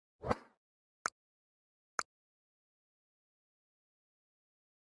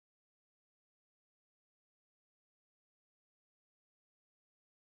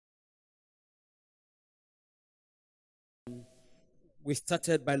We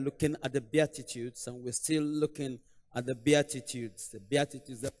started by looking at the Beatitudes, and we're still looking at the Beatitudes. The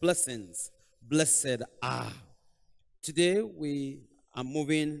Beatitudes, the blessings. Blessed are. Today we are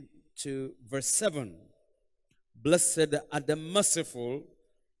moving to verse 7. Blessed are the merciful,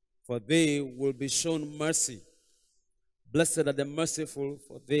 for they will be shown mercy. Blessed are the merciful,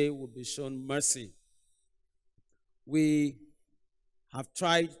 for they will be shown mercy. We have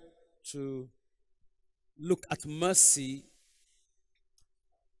tried to look at mercy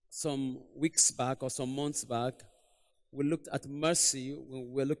some weeks back or some months back. We looked at mercy when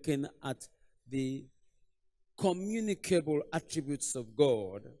we were looking at the communicable attributes of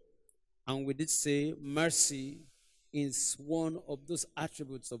God. And we did say mercy is one of those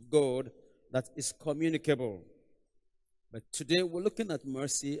attributes of God that is communicable. But today we're looking at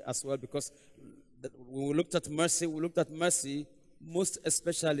mercy as well, because when we looked at mercy most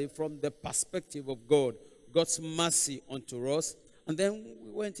especially from the perspective of God, God's mercy unto us. And then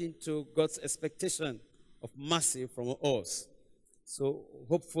we went into God's expectation of mercy from us. So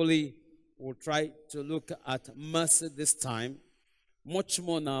hopefully we'll try to look at mercy this time. Much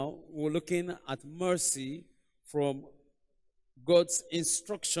more now, we're looking at mercy from God's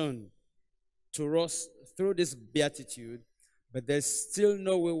instruction to us through this beatitude. But there's still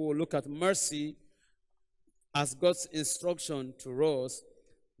no way we'll look at mercy as God's instruction to us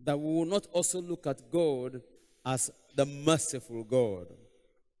that we will not also look at God as the merciful God.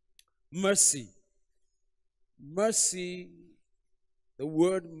 Mercy. Mercy, the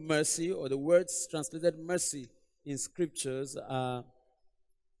word mercy, or the words translated mercy in scriptures are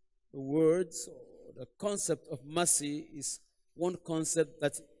the words, or the concept of mercy is one concept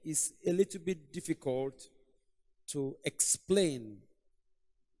that is a little bit difficult to explain,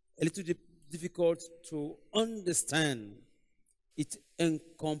 a little difficult to understand. It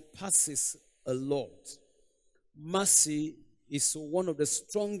encompasses a lot. Mercy is one of the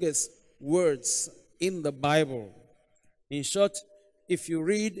strongest words in the Bible. In short, if you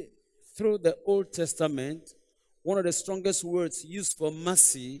read through the Old Testament, one of the strongest words used for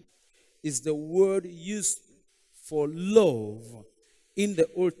mercy is the word used for love in the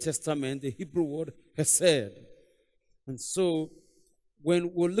Old Testament, the Hebrew word hesed. And so,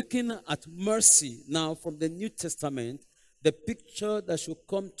 when we're looking at mercy now from the New Testament, the picture that should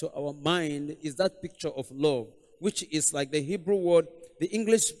come to our mind is that picture of love, which is like the Hebrew word. The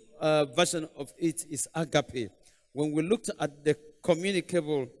English version of it is agape. When we looked at the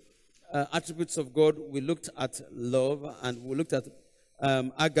communicable attributes of God, we looked at love, and we looked at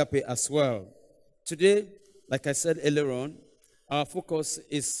agape as well. Today, like I said earlier on, our focus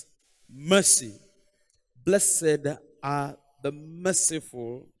is mercy. Blessed are the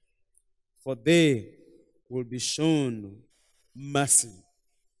merciful, for they will be shown mercy.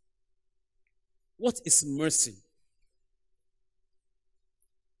 What is mercy?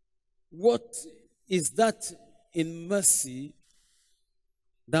 What is that in mercy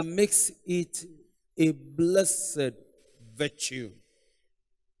that makes it a blessed virtue?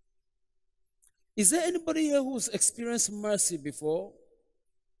 Is there anybody here who's experienced mercy before?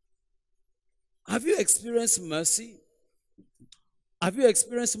 Have you experienced mercy? Have you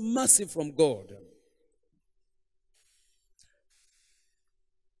experienced mercy from God?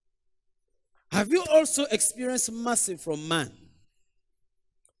 Have you also experienced mercy from man?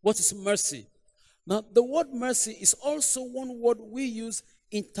 What is mercy? Now, the word mercy is also one word we use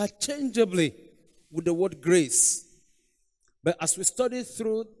interchangeably with the word grace. But as we study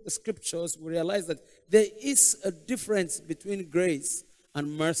through the scriptures, we realize that there is a difference between grace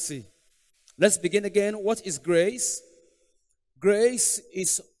and mercy. Let's begin again. What is grace? Grace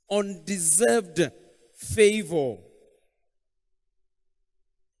is undeserved favor.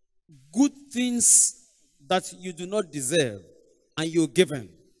 Good things that you do not deserve and you're given.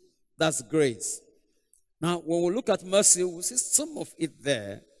 That's grace. Now, when we look at mercy, we see some of it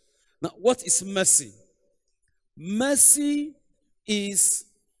there. Now, what is mercy? Mercy is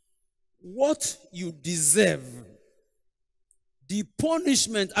what you deserve. The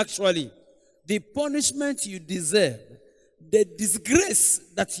punishment, actually, the punishment you deserve, the disgrace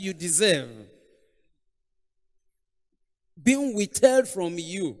that you deserve, being withheld from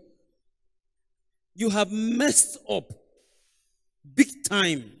you. You have messed up big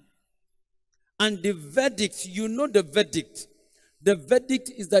time. And the verdict, you know the verdict. The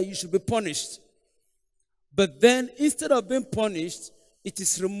verdict is that you should be punished. But then, instead of being punished, it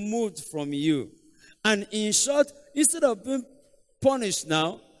is removed from you. And in short, instead of being punished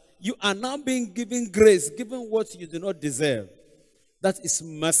now, you are now being given grace, given what you do not deserve. That is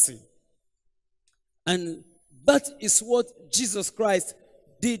mercy. And that is what Jesus Christ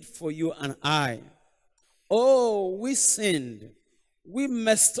did for you and I. Oh, we sinned. We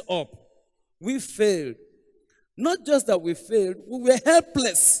messed up. We failed. Not just that we failed, we were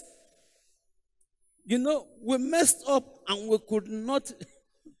helpless. You know, we messed up and we could not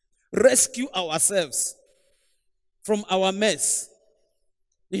rescue ourselves from our mess.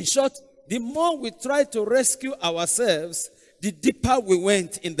 In short, the more we tried to rescue ourselves, the deeper we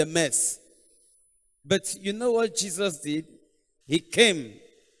went in the mess. But you know what Jesus did? He came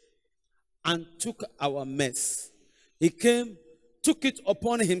and took our mess. He came, took it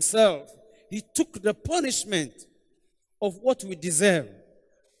upon himself. He took the punishment of what we deserve.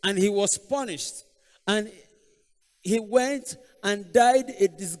 And he was punished. And he went and died a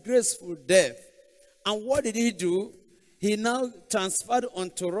disgraceful death. And what did he do? He now transferred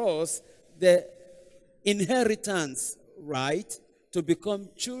unto us the inheritance right to become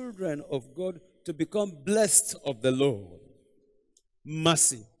children of God, to become blessed of the Lord.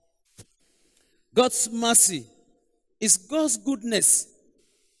 Mercy. God's mercy is God's goodness.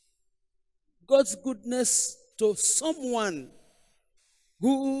 God's goodness to someone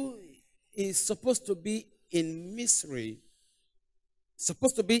who is supposed to be in misery,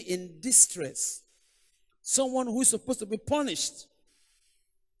 supposed to be in distress, someone who is supposed to be punished.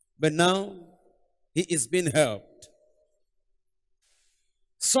 But now he is being helped.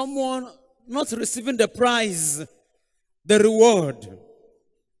 Someone not receiving the prize, the reward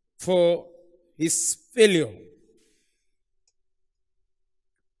for his failure.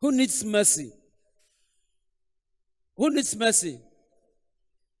 Who needs mercy? Who needs mercy?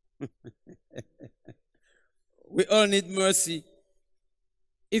 We all need mercy.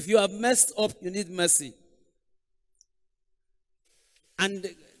 If you have messed up, you need mercy. And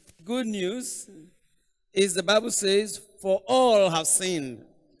the good news is the Bible says, for all have sinned.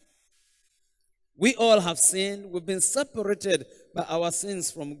 We all have sinned. We've been separated by our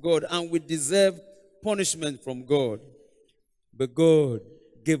sins from God, and we deserve punishment from God. But God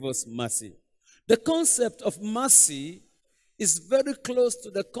gave us mercy. The concept of mercy is very close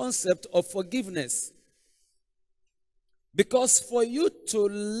to the concept of forgiveness. Because for you to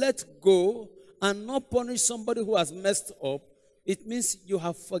let go and not punish somebody who has messed up, it means you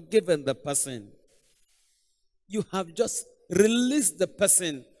have forgiven the person. You have just released the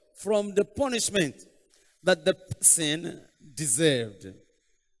person from the punishment that the person deserved.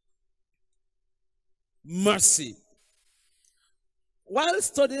 Mercy. While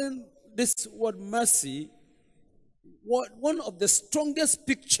studying this word mercy, one of the strongest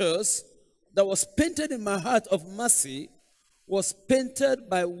pictures that was painted in my heart of mercy was painted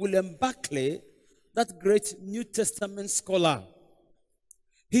by William Barclay, that great New Testament scholar.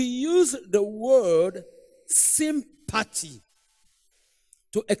 He used the word sympathy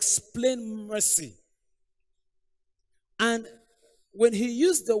to explain mercy. And when he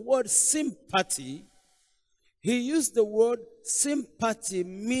used the word sympathy, he used the word sympathy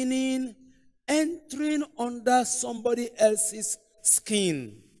meaning entering under somebody else's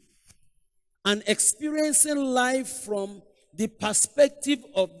skin and experiencing life from the perspective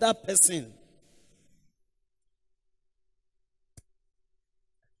of that person.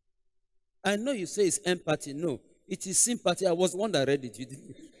 I know you say it's empathy. No, it is sympathy. I was the one that read it. You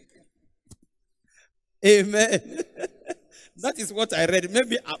didn't. Amen. That is what I read.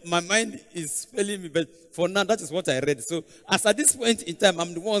 Maybe my mind is failing me, but for now, that is what I read. So, as at this point in time,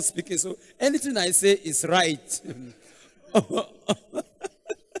 I'm the one speaking. So, anything I say is right.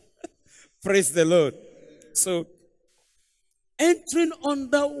 Praise the Lord. So, entering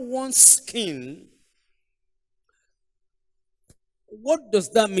under one's skin, what does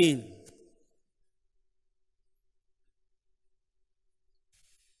that mean?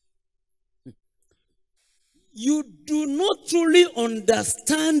 You do not truly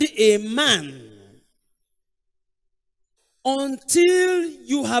understand a man until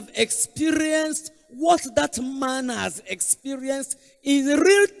you have experienced what that man has experienced in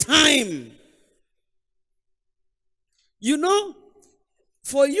real time. You know,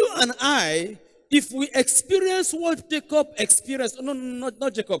 for you and I, if we experience what Jacob experienced,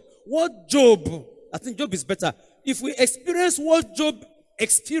 not Jacob, what Job, I think Job is better. If we experience what Job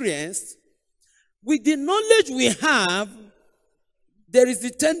experienced, with the knowledge we have, there is the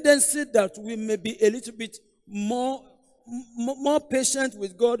tendency that we may be a little bit more patient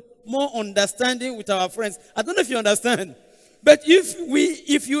with God, more understanding with our friends. I don't know if you understand. But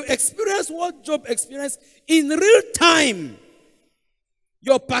if you experience what Job experienced in real time,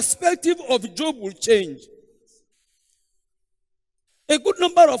 your perspective of Job will change. A good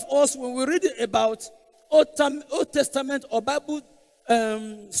number of us, when we read about Old Testament or Bible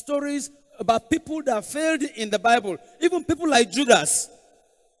stories about people that failed in the Bible, even people like Judas,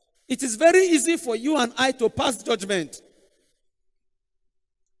 it is very easy for you and I to pass judgment.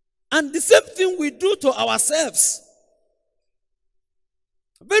 And the same thing we do to ourselves.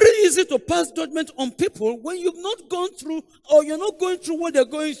 Very easy to pass judgment on people when you've not gone through, or you're not going through what they're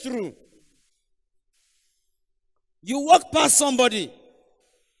going through. You walk past somebody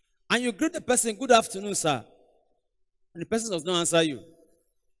and you greet the person, "Good afternoon, sir." And the person does not answer you.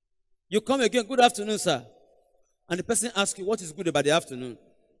 You come again, "Good afternoon, sir." And the person asks you, "What is good about the afternoon?"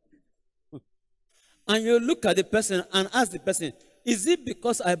 And you look at the person and ask the person, "Is it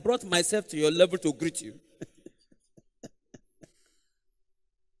because I brought myself to your level to greet you?"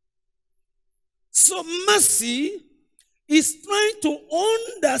 So mercy is trying to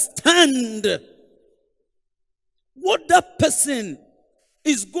understand what that person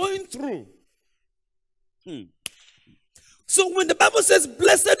is going through. So when the Bible says,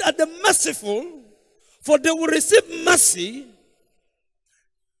 "Blessed are the merciful, for they will receive mercy,"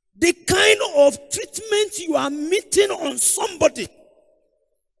 the kind of treatment you are meeting on somebody,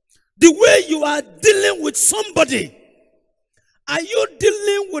 the way you are dealing with somebody, are you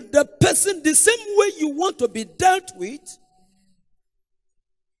dealing with the person the same way you want to be dealt with?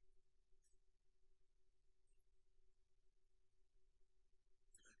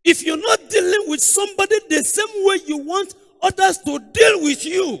 If you're not dealing with somebody the same way you want others to deal with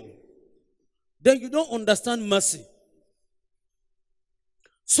you, then you don't understand mercy.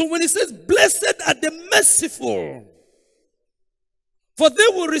 So when it says, "Blessed are the merciful, for they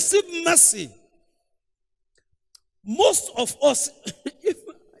will receive mercy," most of us,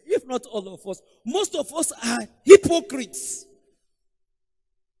 if not all of us, most of us are hypocrites.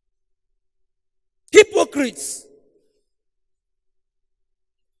 Hypocrites.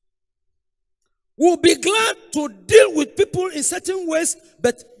 We'll be glad to deal with people in certain ways,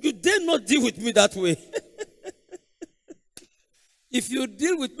 but you dare not deal with me that way. If you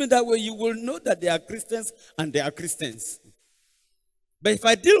deal with me that way, you will know that they are Christians and they are Christians. But if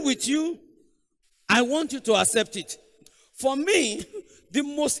I deal with you, I want you to accept it. For me, the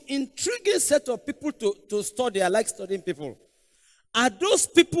most intriguing set of people to study, I like studying people, are those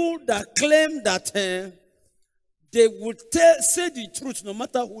people that claim that they would say the truth no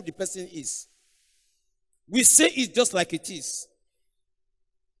matter who the person is. We say it just like it is.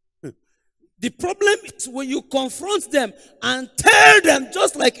 The problem is when you confront them and tell them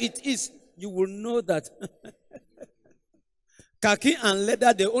just like it is, you will know that khaki and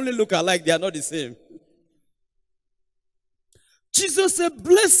leather, they only look alike, they are not the same. Jesus said,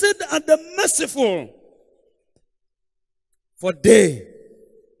 "Blessed are the merciful, for they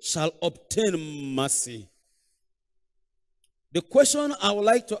shall obtain mercy." The question I would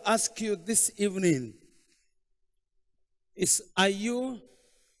like to ask you this evening is, are you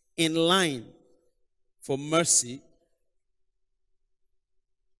in line for mercy?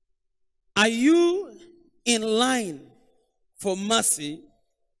 Are you in line for mercy?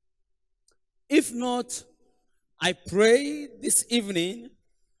 If not, I pray this evening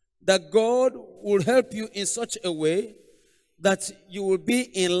that God will help you in such a way that you will be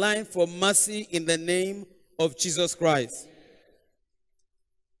in line for mercy in the name of Jesus Christ.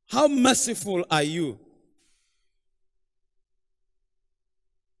 How merciful are you?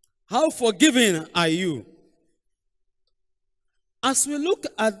 How forgiving are you? As we look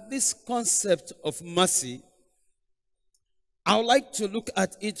at this concept of mercy, I would like to look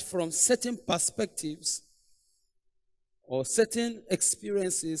at it from certain perspectives or certain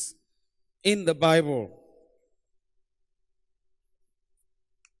experiences in the Bible.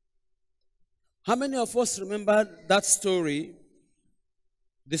 How many of us remember that story,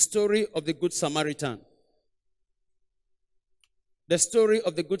 the story of the Good Samaritan? The story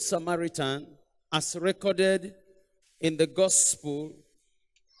of the Good Samaritan, as recorded in the Gospel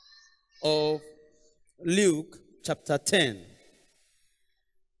of Luke chapter 10.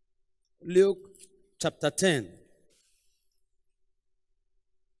 Luke chapter 10.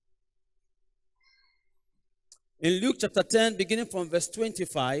 In Luke chapter 10, beginning from verse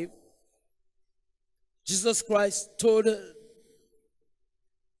 25, Jesus Christ told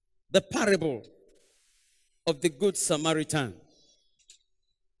the parable of the Good Samaritan.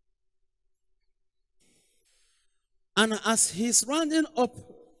 And as he's rounding up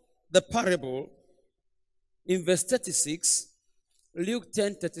the parable, in verse 36, Luke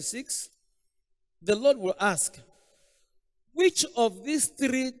 10:36, the Lord will ask, "Which of these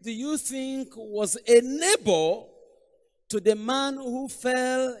three do you think was a neighbor to the man who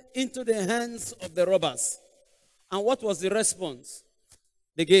fell into the hands of the robbers?" And what was the response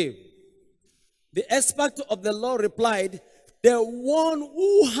they gave? The expert of the law replied, "The one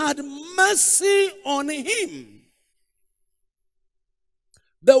who had mercy on him."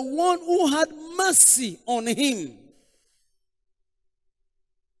 The one who had mercy on him.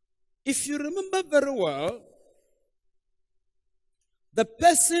 If you remember very well, the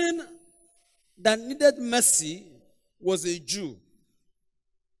person that needed mercy was a Jew.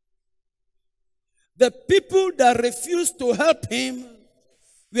 The people that refused to help him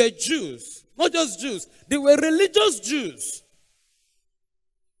were Jews. Not just Jews, they were religious Jews.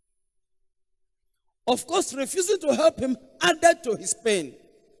 Of course, refusing to help him added to his pain.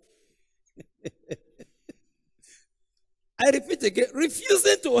 I repeat again,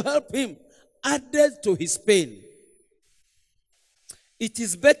 refusing to help him added to his pain. It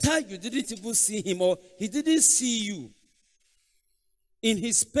is better you didn't even see him, or he didn't see you in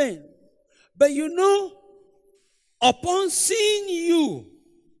his pain. But you know, upon seeing you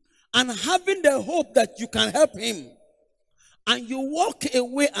and having the hope that you can help him, and you walk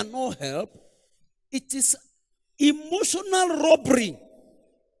away and not help, it is emotional robbery.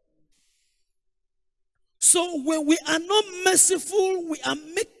 So when we are not merciful, we are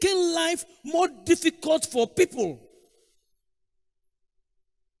making life more difficult for people.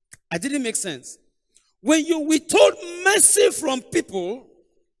 I didn't make sense. When you withhold mercy from people,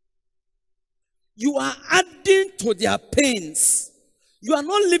 you are adding to their pains. You are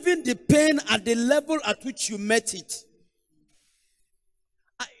not leaving the pain at the level at which you met it.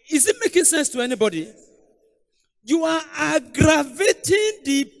 Is it making sense to anybody? You are aggravating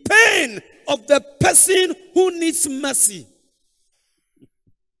the pain of the person who needs mercy.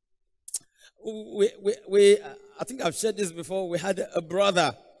 I think I've shared this before. We had a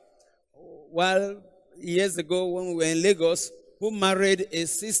brother, years ago when we were in Lagos, who married a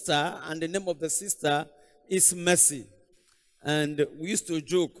sister, and the name of the sister is Mercy. And we used to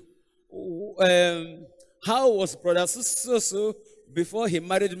joke, how was Brother so before he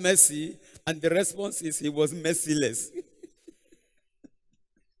married Mercy? And the response is he was merciless.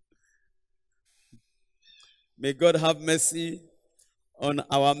 May God have mercy on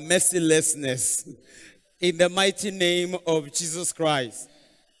our mercilessness in the mighty name of Jesus Christ.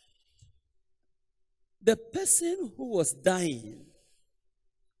 The person who was dying,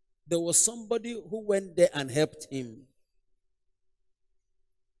 there was somebody who went there and helped him.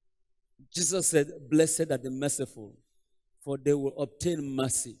 Jesus said, "Blessed are the merciful, for they will obtain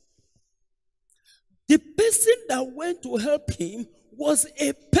mercy." The person that went to help him was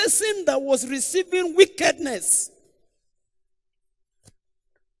a person that was receiving wickedness.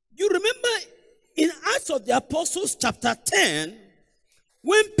 You remember in Acts of the Apostles chapter 10,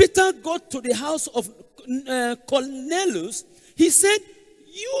 when Peter got to the house of Cornelius, he said,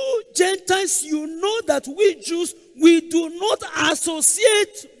 "You Gentiles, you know that we Jews, we do not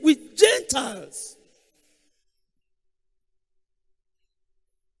associate with Gentiles."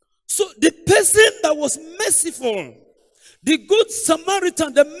 So the person that was merciful, the good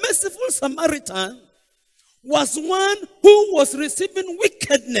Samaritan, the merciful Samaritan, was one who was receiving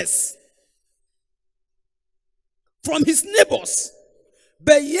wickedness from his neighbors,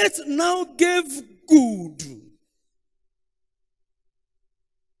 but yet now gave good.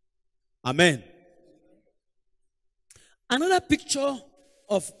 Amen. Another picture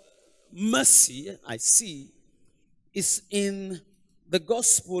of mercy I see is in the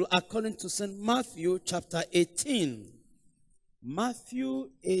gospel according to St. Matthew chapter 18. Matthew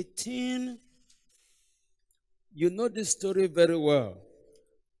 18. You know this story very well.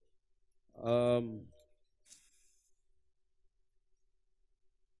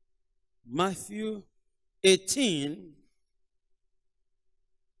 Matthew 18.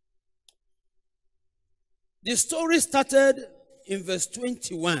 The story started in verse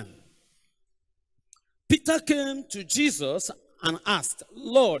 21. Peter came to Jesus and asked,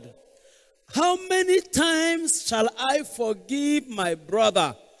 "Lord, how many times shall I forgive my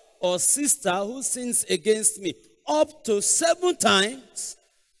brother or sister who sins against me? Up to 7 times?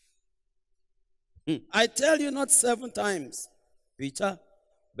 I tell you, not 7 times, Peter,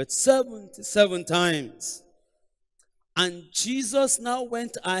 but 77 times. And Jesus now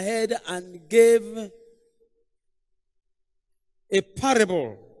went ahead and gave a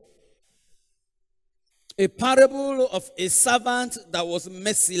parable of a servant that was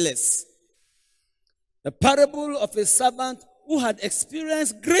merciless. The parable of a servant who had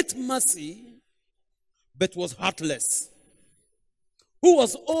experienced great mercy but was heartless, who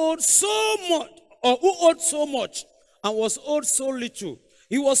was owed so much, or who owed so much and was owed so little.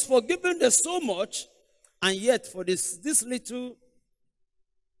 He was forgiven the so much, and yet for this little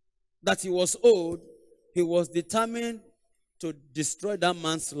that he was owed, he was determined to destroy that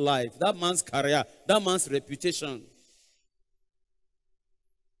man's life, that man's career, that man's reputation.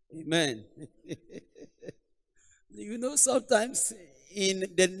 Amen. You know, sometimes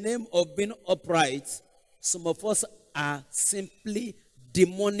in the name of being upright, some of us are simply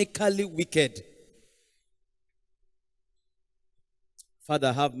demonically wicked.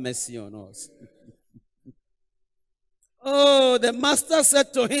 Father, have mercy on us. Oh, the master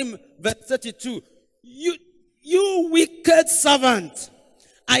said to him, verse 32, you wicked servant,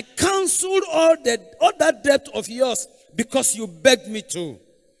 I cancelled all that debt of yours because you begged me to.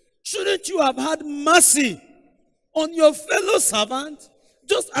 Shouldn't you have had mercy on your fellow servant,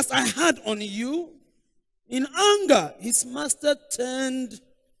 just as I had on you? In anger, his master turned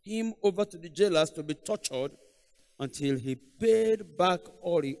him over to the jailers to be tortured until he paid back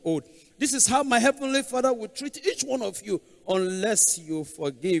all he owed. This is how my heavenly Father will treat each one of you unless you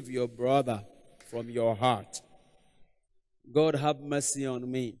forgive your brother from your heart. God, have mercy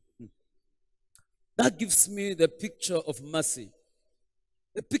on me. That gives me the picture of mercy.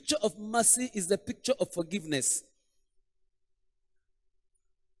 The picture of mercy is the picture of forgiveness.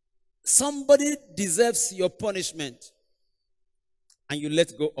 Somebody deserves your punishment, and you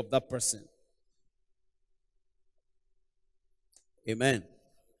let go of that person. Amen.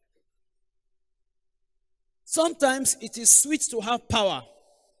 Sometimes it is sweet to have power.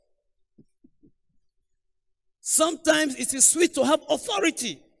 Sometimes it is sweet to have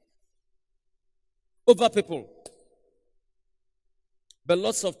authority over people. But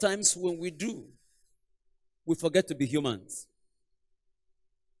lots of times when we do, we forget to be humans.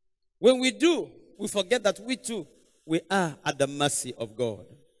 When we do, we forget that we too, we are at the mercy of God.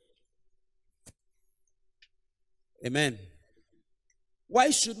 Amen. Why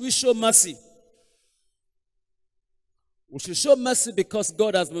should we show mercy? We should show mercy because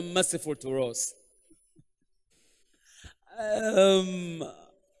God has been merciful to us.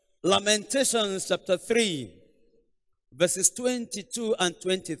 Lamentations chapter 3, verses 22 and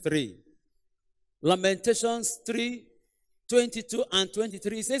 23. Lamentations 3, 22 and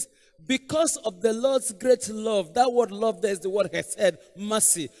 23 says, because of the Lord's great love, that word love there is the word hesed,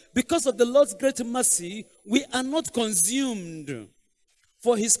 mercy. Because of the Lord's great mercy, we are not consumed,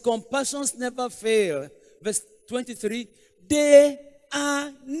 for his compassions never fail. Verse 23, they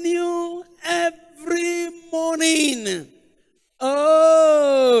are new every morning.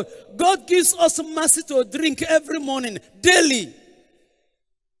 Oh, God gives us mercy to drink every morning, daily.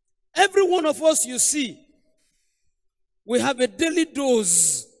 Every one of us you see, we have a daily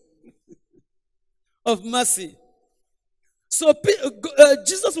dose of mercy. So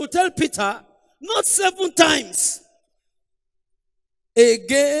Jesus will tell Peter, not 7 times,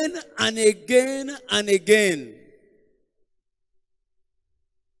 again and again and again.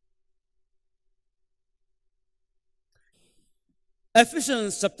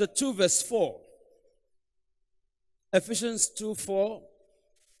 Ephesians chapter 2 verse 4. Ephesians 2, 4.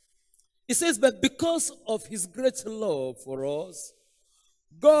 It says, but because of his great love for us,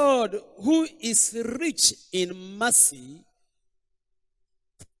 God, who is rich in mercy,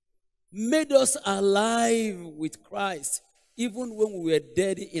 made us alive with Christ, even when we were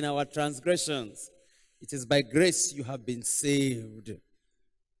dead in our transgressions. It is by grace you have been saved.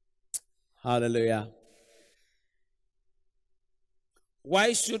 Hallelujah.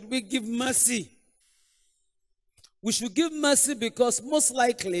 Why should we give mercy? We should give mercy because most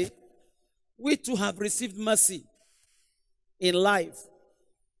likely we too have received mercy in life.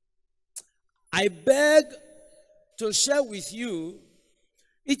 I beg to share with you,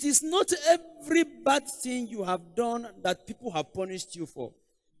 it is not every bad thing you have done that people have punished you for.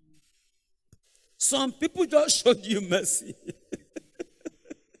 Some people just showed you mercy.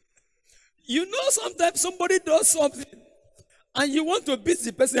 You know, sometimes somebody does something and you want to beat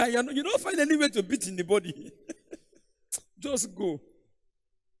the person and you don't find any way to beat in the body. Just go.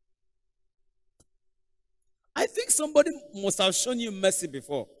 I think somebody must have shown you mercy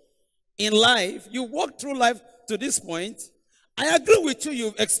before. In life, you walk through life to this point. I agree with you,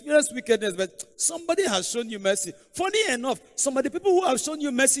 you've experienced wickedness, but somebody has shown you mercy. Funny enough, some of the people who have shown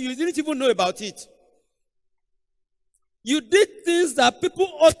you mercy, you didn't even know about it. You did things that people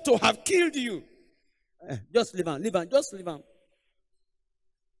ought to have killed you. Just leave on, just leave on.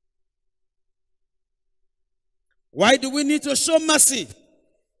 Why do we need to show mercy?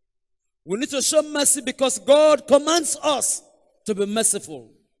 We need to show mercy because God commands us to be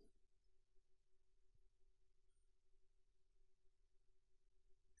merciful.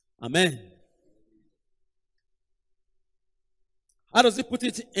 Amen. How does he put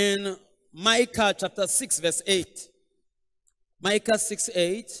it in Micah chapter 6 verse 8? Micah 6,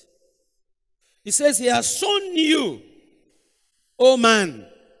 8. He says, he has shown you, O man,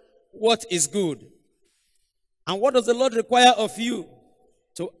 what is good. And what does the Lord require of you?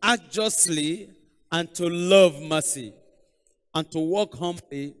 To act justly and to love mercy and to walk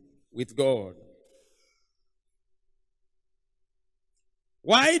humbly with God.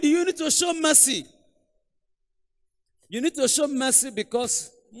 Why do you need to show mercy? You need to show mercy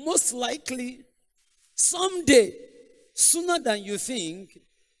because most likely someday, sooner than you think,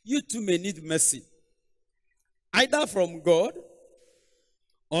 you too may need mercy. Either from God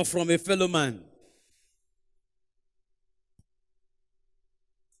or from a fellow man.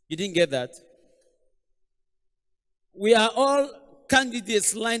 You didn't get that? We are all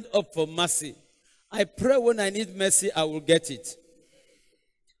candidates lined up for mercy. I pray when I need mercy, I will get it.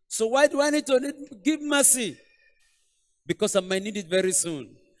 So why do I need to give mercy? Because I might need it very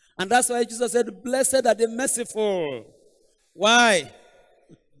soon. And that's why Jesus said, blessed are the merciful. Why?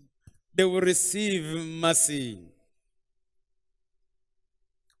 They will receive mercy.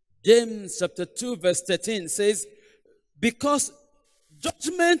 James chapter 2 verse 13 says, because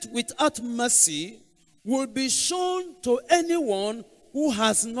judgment without mercy will be shown to anyone who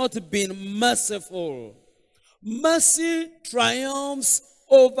has not been merciful. Mercy triumphs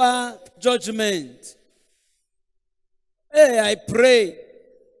over judgment. Hey, I pray,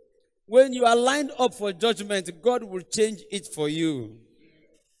 when you are lined up for judgment, God will change it for you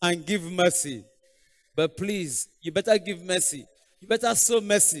and give mercy. But please, you better give mercy. You better show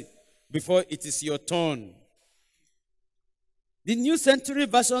mercy before it is your turn. The New Century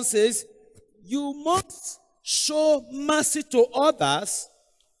Version says, you must show mercy to others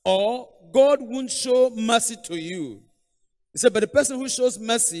or God won't show mercy to you. He said, but the person who shows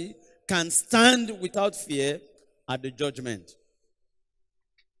mercy can stand without fear at the judgment.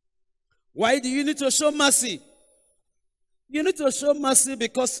 Why do you need to show mercy? You need to show mercy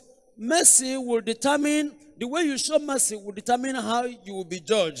because mercy will determine, the way you show mercy will determine how you will be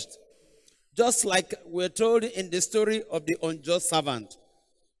judged. Just like we're told in the story of the unjust servant.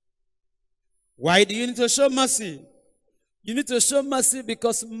 Why do you need to show mercy? You need to show mercy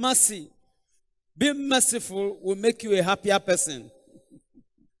because mercy, being merciful, will make you a happier person.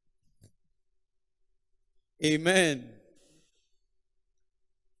 Amen.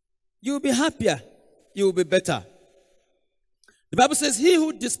 You will be happier. You will be better. The Bible says, he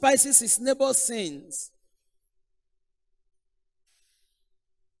who despises his neighbor's sins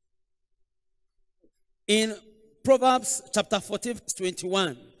in Proverbs chapter 14, verse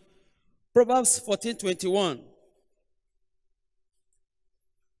 21. Proverbs 14:21.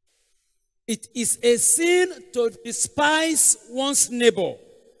 It is a sin to despise one's neighbor,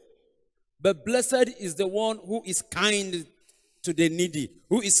 but blessed is the one who is kind to the needy,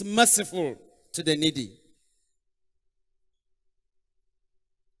 who is merciful to the needy.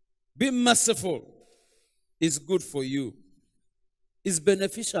 Being merciful is good for you. It's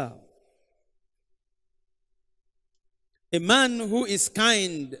beneficial. A man who is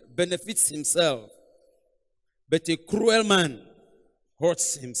kind benefits himself, but a cruel man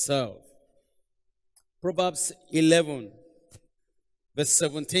hurts himself. Proverbs 11, verse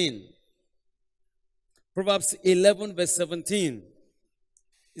 17. Proverbs 11, verse 17.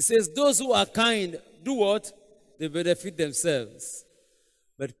 It says, those who are kind do what? They benefit themselves.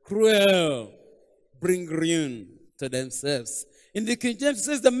 But cruel bring ruin to themselves. In the King James, it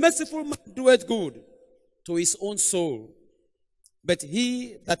says, the merciful man doeth good to his own soul. But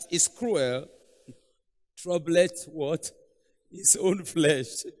he that is cruel troubleth what? His own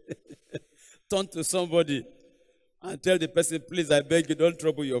flesh. Turn to somebody and tell the person, please, I beg you, don't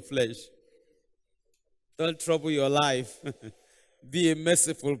trouble your flesh. Don't trouble your life. Be a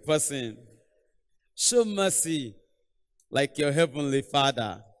merciful person. Show mercy like your heavenly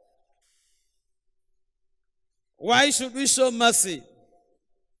Father. Why should we show mercy?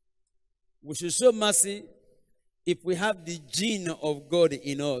 We should show mercy if we have the gene of God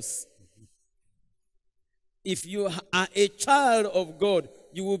in us. If you are a child of God,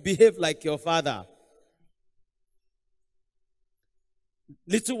 you will behave like your father.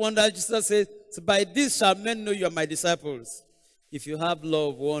 Little wonder, Jesus says, so by this shall men know you are my disciples. If you have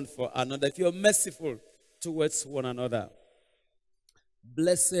love one for another, if you're merciful towards one another.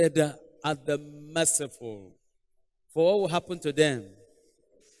 Blessed are the merciful, for what will happen to them?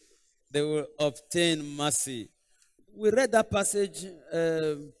 They will obtain mercy. We read that passage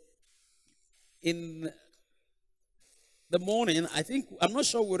in the morning. I'm not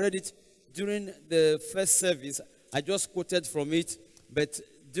sure we read it during the first service. I just quoted from it, but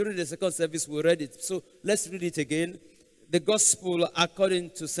during the second service we read it. So let's read it again. The Gospel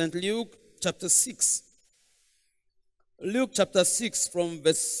according to St. Luke chapter 6. Luke chapter 6 from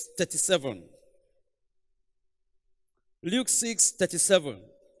verse 37. Luke 6:37.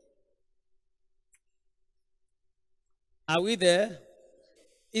 Are we there?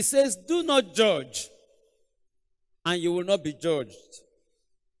 It says, do not judge, and you will not be judged.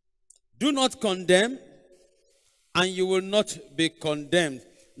 Do not condemn, and you will not be condemned.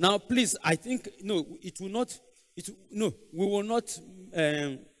 Now, please, I think, no, it will not, no, we will not,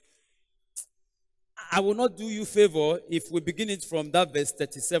 I will not do you favor if we begin it from that verse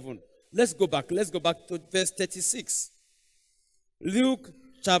 37. Let's go back to verse 36. Luke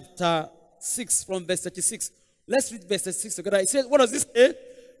chapter 6 from verse 36. Let's read verse 36 together. It says, what does this say?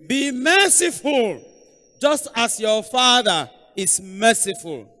 Be merciful, just as your Father is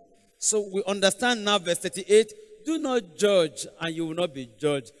merciful. So we understand now verse 38. Do not judge, and you will not be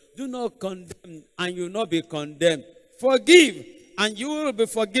judged. Do not condemn, and you will not be condemned. Forgive, and you will be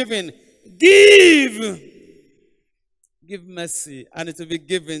forgiven. Give mercy, and it will be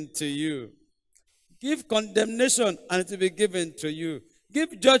given to you. Give condemnation, and it will be given to you.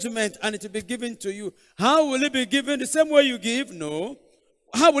 Give judgment, and it will be given to you. How will it be given? The same way you give? No.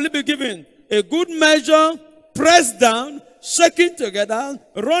 How will it be given? A good measure, pressed down, shaking together,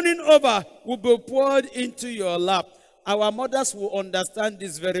 running over, will be poured into your lap. Our mothers will understand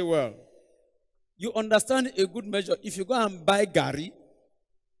this very well. You understand a good measure. If you go and buy Gari,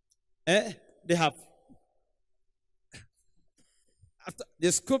 they have, after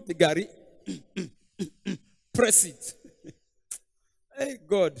they scoop the Gari, press it. Hey,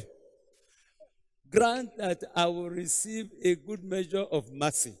 God, grant that I will receive a good measure of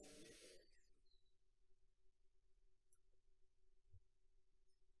mercy.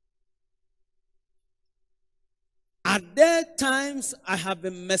 At their times, I have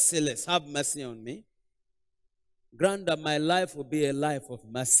been merciless. Have mercy on me. Grant that my life will be a life of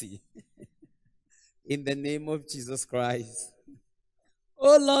mercy. In the name of Jesus Christ.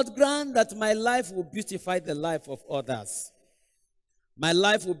 Oh Lord, grant that my life will beautify the life of others. My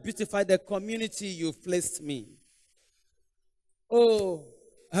life will beautify the community you've placed me. Oh,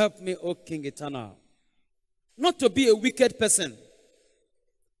 help me, O King Eternal. Not to be a wicked person,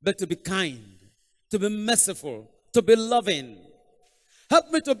 but to be kind, to be merciful, to be loving.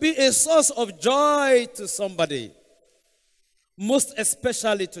 Help me to be a source of joy to somebody, most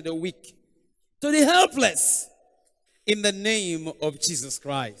especially to the weak, to the helpless, in the name of Jesus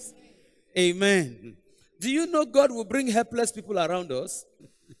Christ. Amen. Do you know God will bring helpless people around us?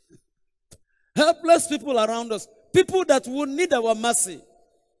 Helpless people around us. People that will need our mercy.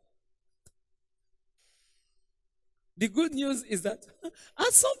 The good news is that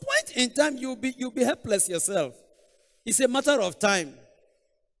at some point in time, you'll be helpless yourself. It's a matter of time.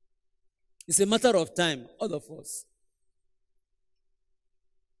 It's a matter of time, all of us.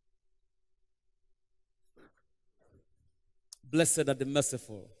 Blessed are the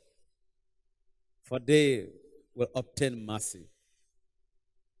merciful, for they will obtain mercy.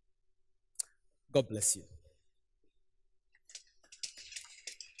 God bless you.